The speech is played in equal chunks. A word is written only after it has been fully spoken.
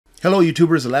Hello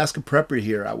YouTubers, Alaska Prepper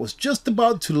here. I was just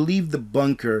about to leave the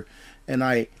bunker and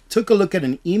I took a look at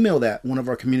an email that one of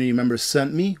our community members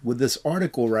sent me with this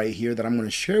article right here that I'm going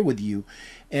to share with you.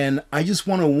 And I just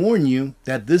want to warn you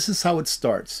that this is how it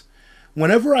starts.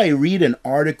 Whenever I read an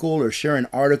article or share an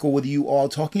article with you all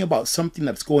talking about something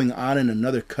that's going on in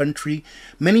another country,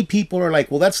 many people are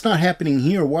like, well, that's not happening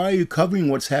here. Why are you covering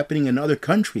what's happening in other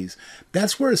countries?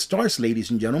 That's where it starts, ladies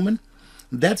and gentlemen.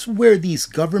 That's where these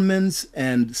governments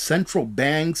and central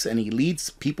banks and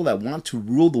elites, people that want to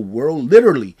rule the world,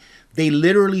 they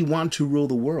literally want to rule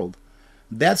the world.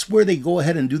 That's where they go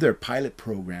ahead and do their pilot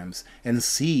programs and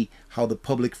see how the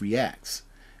public reacts.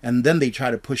 And then they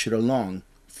try to push it along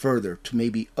further to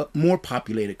maybe more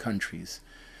populated countries.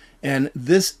 And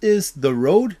this is the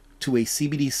road to a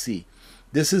CBDC.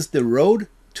 This is the road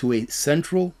to a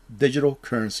central digital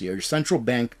currency, or central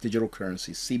bank digital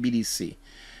currency, CBDC.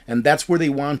 And that's where they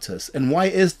want us. And why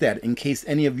is that, in case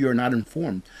any of you are not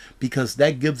informed? Because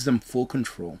that gives them full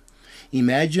control.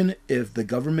 Imagine if the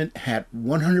government had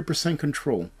 100%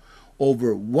 control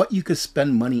over what you could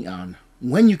spend money on,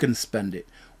 when you can spend it,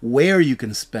 where you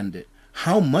can spend it,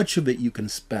 how much of it you can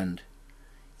spend.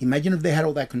 Imagine if they had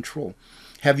all that control.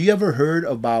 Have you ever heard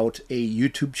about a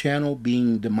YouTube channel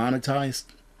being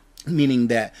demonetized? Meaning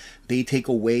that they take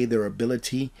away their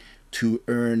ability to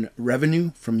earn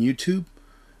revenue from YouTube?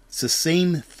 It's the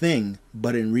same thing,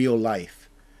 but in real life.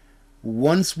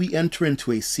 Once we enter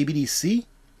into a CBDC,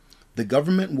 the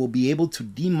government will be able to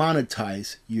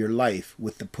demonetize your life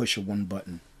with the push of one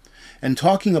button. And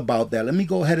talking about that, let me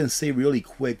go ahead and say really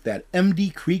quick that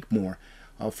MD Creekmore,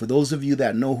 for those of you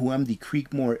that know who MD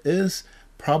Creekmore is,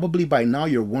 probably by now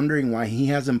you're wondering why he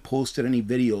hasn't posted any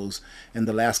videos in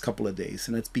the last couple of days.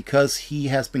 And it's because he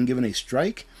has been given a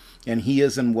strike and he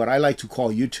is in what I like to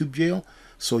call YouTube jail.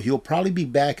 So he'll probably be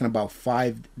back in about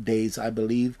 5 days, I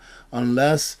believe,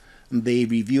 unless they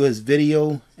review his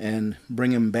video and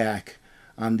bring him back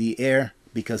on the air,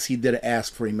 because he did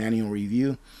ask for a manual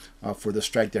review for the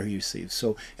strike that he received.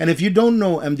 So, and if you don't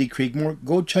know MD Creekmore,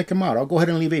 go check him out. I'll go ahead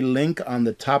and leave a link on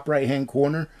the top right-hand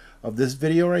corner of this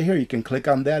video right here. You can click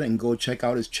on that and go check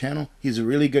out his channel. He's a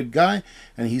really good guy,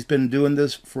 and he's been doing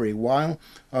this for a while.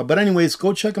 But anyways,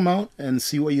 go check him out and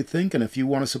see what you think. And if you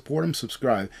want to support him,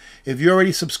 subscribe. If you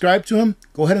already subscribed to him,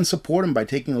 go ahead and support him by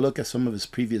taking a look at some of his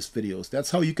previous videos.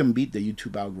 That's how you can beat the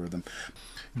YouTube algorithm.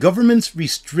 Governments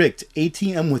restrict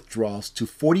ATM withdrawals to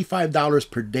 $45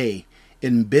 per day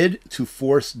in bid to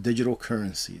force digital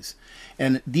currencies.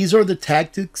 And these are the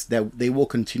tactics that they will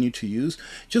continue to use.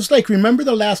 Just like, remember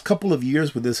the last couple of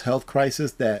years with this health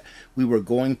crisis that we were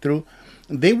going through?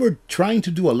 They were trying to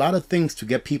do a lot of things to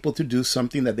get people to do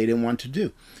something that they didn't want to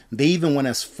do. They even went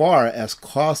as far as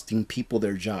costing people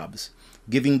their jobs,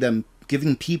 giving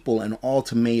people an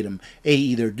ultimatum. Hey,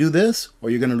 either do this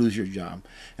or you're going to lose your job.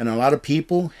 And a lot of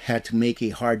people had to make a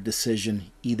hard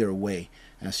decision either way,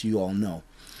 as you all know.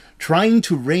 Trying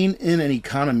to rein in an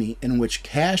economy in which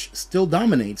cash still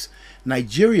dominates,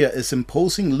 Nigeria is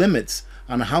imposing limits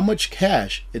on how much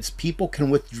cash its people can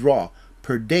withdraw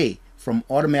per day from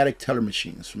automatic teller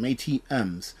machines, from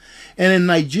ATMs. And in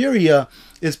Nigeria,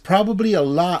 it's probably a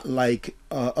lot like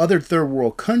other third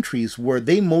world countries where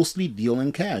they mostly deal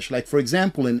in cash. Like, for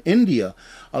example, in India,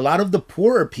 a lot of the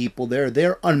poorer people there,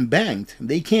 they're unbanked.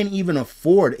 They can't even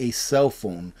afford a cell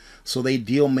phone, so they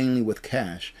deal mainly with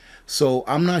cash. So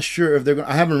I'm not sure if they're going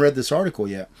to, I haven't read this article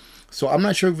yet. So I'm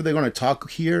not sure if they're going to talk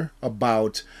here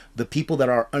about the people that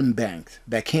are unbanked,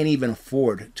 that can't even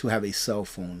afford to have a cell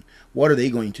phone. What are they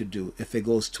going to do if it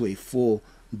goes to a full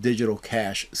digital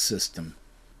cash system?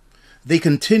 They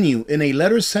continue. In a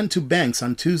letter sent to banks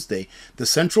on Tuesday, the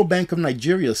Central Bank of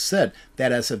Nigeria said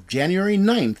that as of January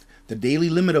 9th, the daily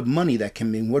limit of money that can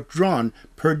be withdrawn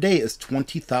per day is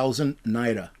 20,000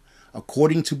 naira.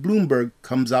 According to Bloomberg,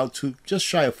 comes out to just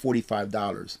shy of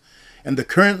 $45. And the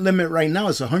current limit right now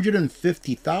is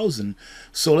 150,000.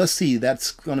 So let's see,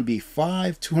 that's going to be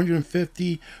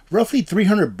 250, roughly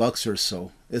 300 bucks or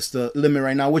so is the limit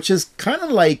right now, which is kind of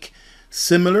like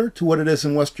similar to what it is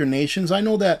in Western nations. I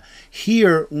know that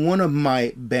here, one of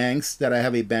my banks that I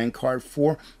have a bank card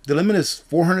for, the limit is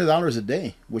 $400 a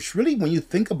day, which really, when you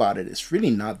think about it, it's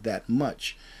really not that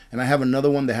much. And I have another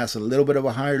one that has a little bit of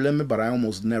a higher limit, but I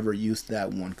almost never use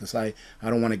that one because I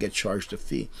don't want to get charged a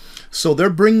fee. So they're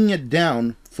bringing it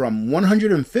down from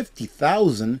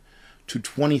 150,000 to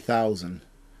 20,000.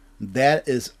 That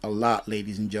is a lot,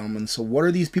 ladies and gentlemen. So what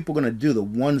are these people going to do? The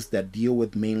ones that deal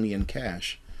with mainly in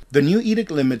cash. The new edict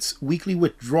limits weekly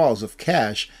withdrawals of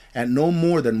cash at no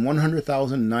more than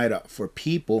 100,000 naira for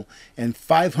people and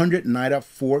 500 naira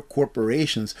for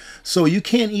corporations. So you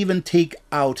can't even take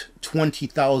out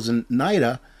 20,000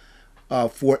 naira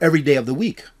for every day of the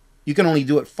week. You can only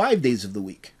do it 5 days of the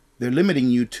week. They're limiting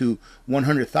you to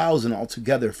 100,000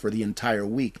 altogether for the entire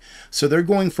week. So they're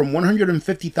going from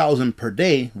 150,000 per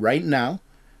day right now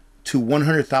to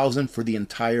 100,000 for the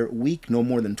entire week, no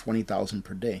more than 20,000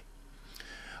 per day.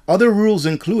 Other rules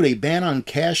include a ban on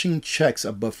cashing checks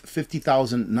above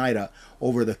 50,000 naira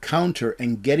over the counter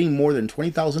and getting more than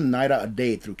 20,000 naira a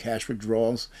day through cash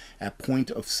withdrawals at point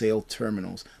of sale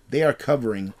terminals. They are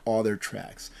covering all their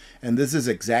tracks. And this is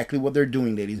exactly what they're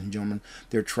doing, ladies and gentlemen.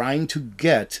 They're trying to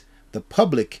get the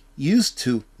public used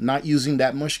to not using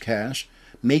that much cash,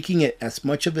 making it as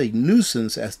much of a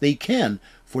nuisance as they can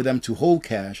for them to hold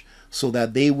cash, so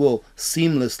that they will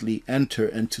seamlessly enter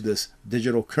into this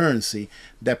digital currency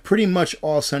that pretty much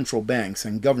all central banks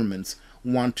and governments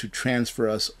want to transfer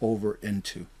us over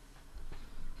into.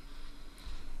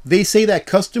 They say that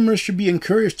customers should be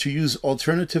encouraged to use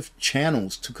alternative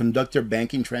channels to conduct their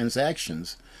banking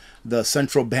transactions. The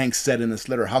central bank said in this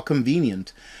letter, how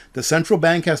convenient. The central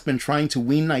bank has been trying to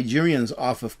wean Nigerians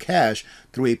off of cash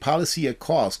through a policy it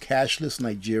calls Cashless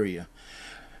Nigeria.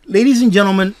 Ladies and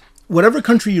gentlemen, whatever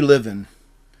country you live in,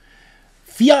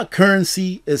 fiat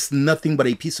currency is nothing but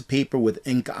a piece of paper with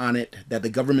ink on it that the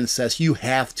government says you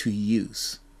have to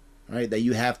use, right? That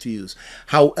you have to use.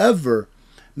 However,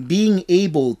 being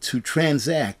able to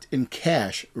transact in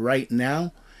cash right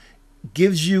now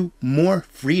gives you more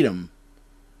freedom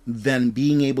than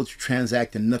being able to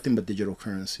transact in nothing but digital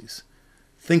currencies.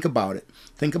 Think about it.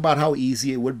 Think about how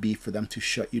easy it would be for them to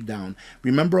shut you down.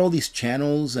 Remember all these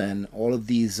channels and all of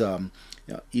these,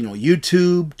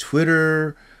 YouTube,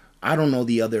 Twitter, I don't know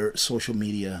the other social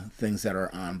media things that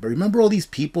are on. But remember all these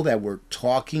people that were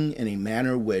talking in a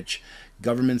manner which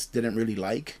governments didn't really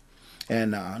like?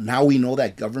 And now we know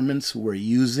that governments were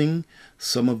using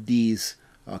some of these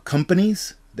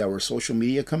companies that were social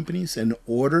media companies in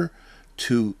order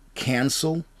to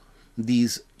cancel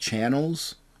these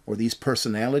channels or these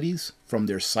personalities from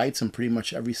their sites and pretty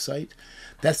much every site.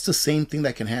 That's the same thing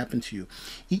that can happen to you.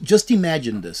 Just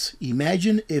imagine this.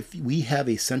 Imagine if we have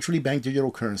a centrally banked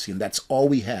digital currency and that's all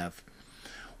we have.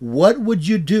 What would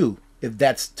you do if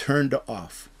that's turned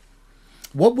off?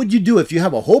 What would you do if you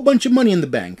have a whole bunch of money in the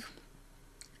bank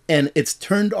and it's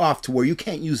turned off to where you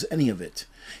can't use any of it?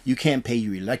 You can't pay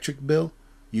your electric bill.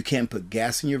 You can't put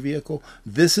gas in your vehicle.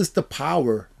 This is the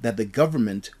power that the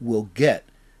government will get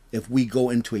if we go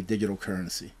into a digital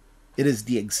currency. It is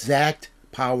the exact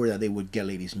power that they would get,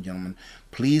 ladies and gentlemen.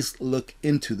 Please look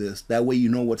into this. That way you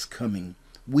know what's coming.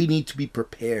 We need to be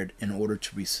prepared in order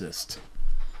to resist.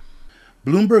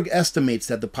 Bloomberg estimates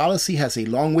that the policy has a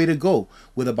long way to go,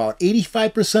 with about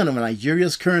 85% of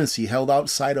Nigeria's currency held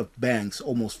outside of banks.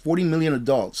 Almost 40 million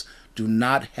adults do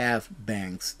not have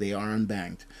banks. They are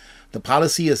unbanked. The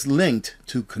policy is linked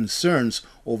to concerns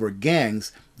over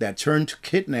gangs that turn to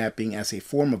kidnapping as a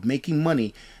form of making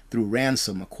money through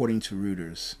ransom, according to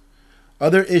Reuters.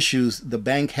 Other issues the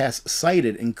bank has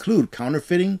cited include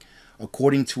counterfeiting,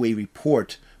 according to a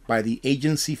report by the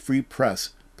agency Free Press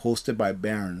posted by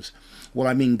Barron's. Well,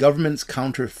 I mean, governments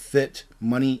counterfeit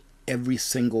money every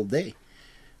single day.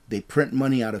 They print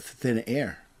money out of thin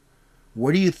air.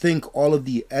 Where do you think all of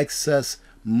the excess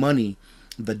money,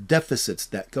 the deficits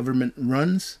that government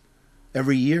runs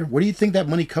every year, where do you think that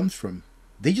money comes from?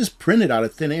 They just print it out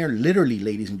of thin air, literally,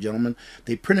 ladies and gentlemen.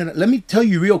 They print it. Let me tell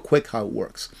you real quick how it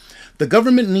works. The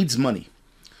government needs money.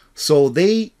 So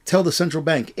they tell the central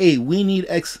bank, hey, we need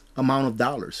X amount of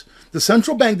dollars. The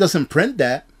central bank doesn't print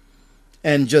that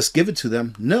and just give it to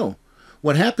them. No.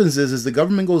 What happens is the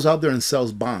government goes out there and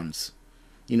sells bonds.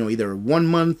 You know, either 1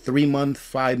 month, 3 month,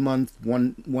 5 month,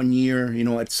 one year,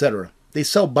 etc. They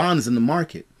sell bonds in the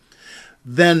market.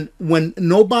 Then when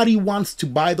nobody wants to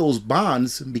buy those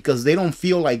bonds because they don't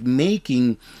feel like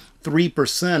making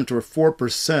 3% or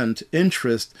 4%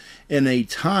 interest in a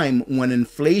time when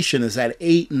inflation is at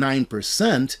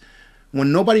 8-9%,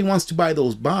 when nobody wants to buy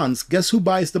those bonds, guess who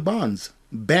buys the bonds?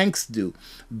 Banks do.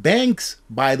 Banks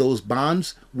buy those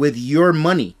bonds with your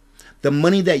money, the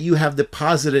money that you have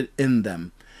deposited in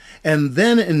them. And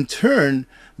then in turn,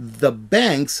 the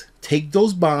banks take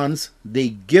those bonds, they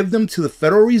give them to the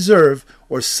Federal Reserve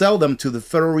or sell them to the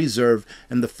Federal Reserve,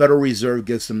 and the Federal Reserve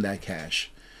gives them that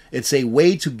cash. It's a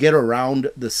way to get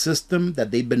around the system that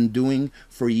they've been doing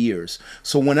for years.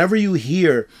 So whenever you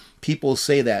hear people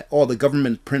say that, oh, the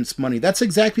government prints money, that's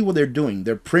exactly what they're doing.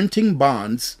 They're printing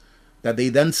bonds that they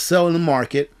then sell in the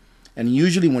market. And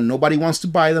usually when nobody wants to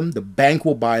buy them, the bank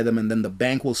will buy them, and then the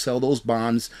bank will sell those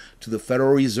bonds to the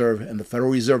Federal Reserve, and the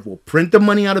Federal Reserve will print the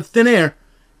money out of thin air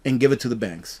and give it to the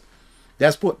banks.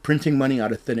 That's what printing money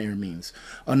out of thin air means.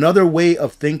 Another way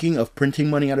of thinking of printing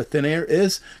money out of thin air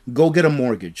is go get a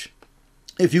mortgage.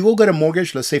 if you go get a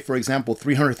mortgage, let's say, for example,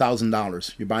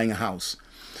 $300,000, you're buying a house.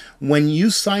 When you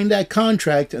sign that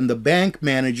contract and the bank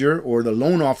manager or the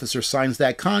loan officer signs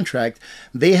that contract,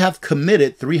 they have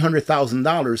committed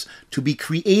 $300,000 to be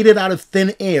created out of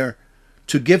thin air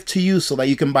to give to you so that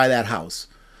you can buy that house.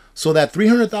 So that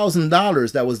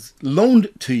 $300,000 that was loaned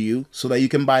to you so that you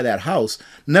can buy that house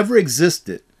never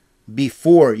existed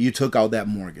before you took out that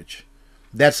mortgage.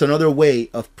 That's another way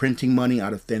of printing money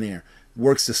out of thin air.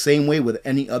 Works the same way with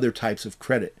any other types of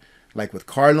credit, like with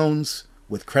car loans,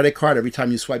 with credit card. Every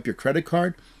time you swipe your credit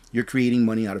card, you're creating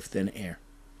money out of thin air.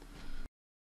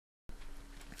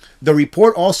 The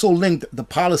report also linked the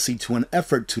policy to an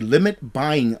effort to limit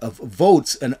buying of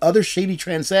votes and other shady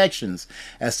transactions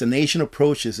as the nation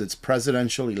approaches its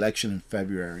presidential election in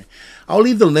February. I'll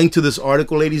leave the link to this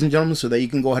article, ladies and gentlemen, so that you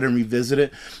can go ahead and revisit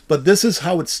it. But this is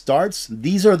how it starts.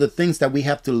 These are the things that we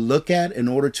have to look at in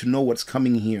order to know what's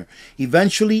coming here.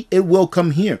 Eventually, it will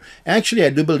come here. Actually,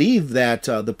 I do believe that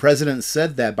the president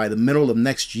said that by the middle of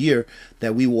next year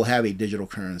that we will have a digital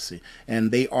currency.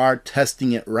 And they are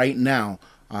testing it right now.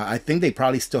 I think they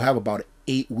probably still have about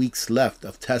 8 weeks left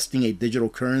of testing a digital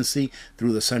currency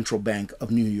through the Central Bank of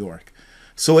New York.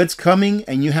 So it's coming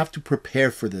and you have to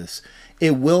prepare for this.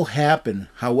 It will happen.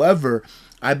 However,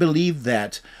 I believe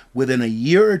that within a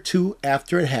year or two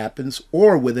after it happens,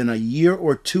 or within a year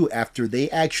or two after they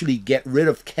actually get rid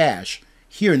of cash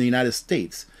here in the United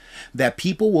States, that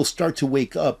people will start to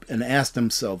wake up and ask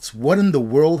themselves, what in the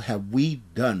world have we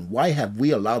done? Why have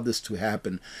we allowed this to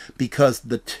happen? Because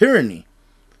the tyranny,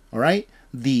 all right,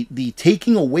 the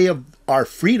taking away of our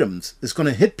freedoms is going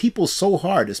to hit people so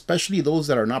hard, especially those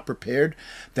that are not prepared,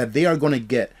 that they are going to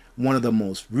get one of the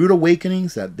most rude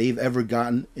awakenings that they've ever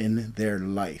gotten in their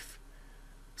life.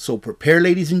 So prepare,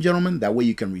 ladies and gentlemen. That way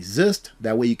you can resist.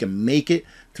 That way you can make it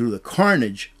through the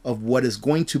carnage of what is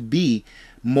going to be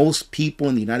most people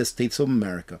in the United States of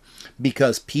America.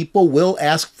 Because people will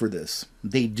ask for this.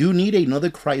 They do need another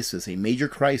crisis, a major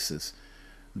crisis.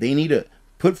 They need to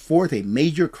put forth a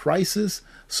major crisis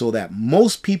so that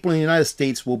most people in the United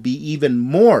States will be even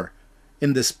more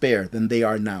in despair than they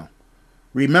are now.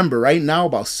 Remember, right now,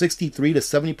 about 63 to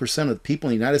 70% of the people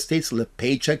in the United States live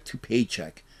paycheck to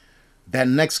paycheck. That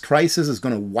next crisis is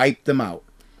going to wipe them out.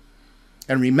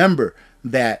 And remember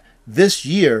that this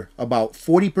year, about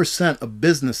 40% of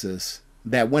businesses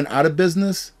that went out of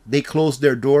business, they closed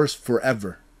their doors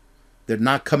forever. They're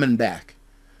not coming back.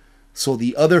 So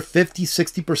the other 50,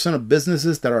 60% of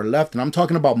businesses that are left, and I'm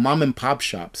talking about mom and pop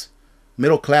shops,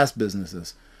 middle class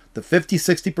businesses, the 50,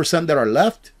 60% that are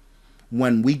left,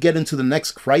 when we get into the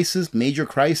next crisis, major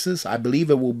crisis, I believe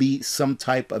it will be some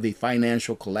type of a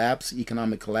financial collapse,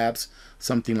 economic collapse,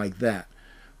 something like that.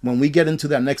 When we get into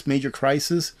that next major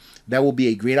crisis, that will be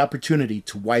a great opportunity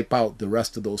to wipe out the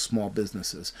rest of those small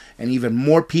businesses. And even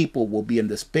more people will be in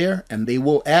despair, and they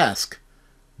will ask,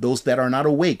 those that are not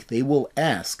awake, they will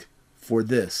ask for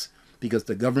this, because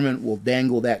the government will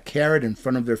dangle that carrot in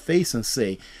front of their face and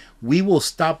say, we will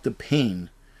stop the pain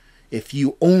if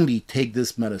you only take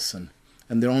this medicine.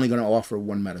 And they're only going to offer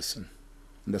one medicine,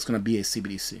 and that's going to be a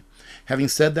CBDC. Having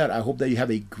said that, I hope that you have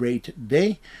a great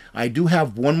day. I do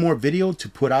have one more video to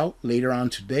put out later on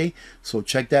today, so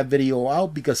check that video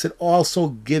out, because it also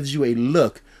gives you a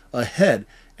look ahead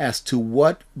as to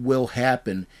what will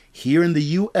happen here in the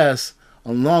U.S.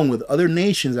 along with other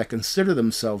nations that consider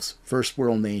themselves first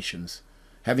world nations.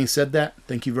 Having said that,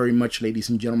 thank you very much, ladies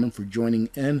and gentlemen, for joining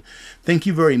in. Thank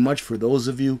you very much for those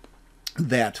of you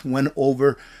that went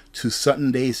over to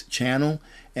Sutton Day's channel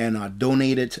and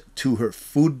donated to her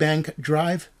food bank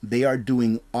drive. They are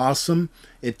doing awesome.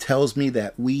 It tells me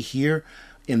that we here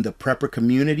in the prepper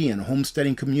community and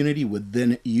homesteading community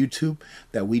within YouTube,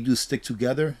 that we do stick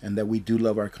together and that we do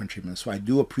love our countrymen. So I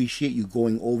do appreciate you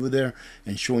going over there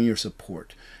and showing your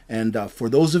support. And for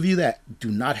those of you that do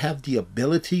not have the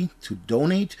ability to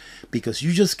donate because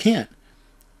you just can't,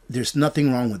 there's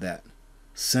nothing wrong with that.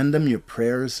 Send them your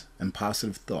prayers and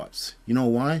positive thoughts. You know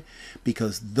why?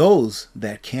 Because those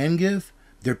that can give,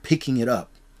 they're picking it up.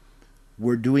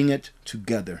 We're doing it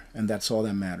together, and that's all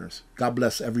that matters. God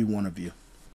bless every one of you.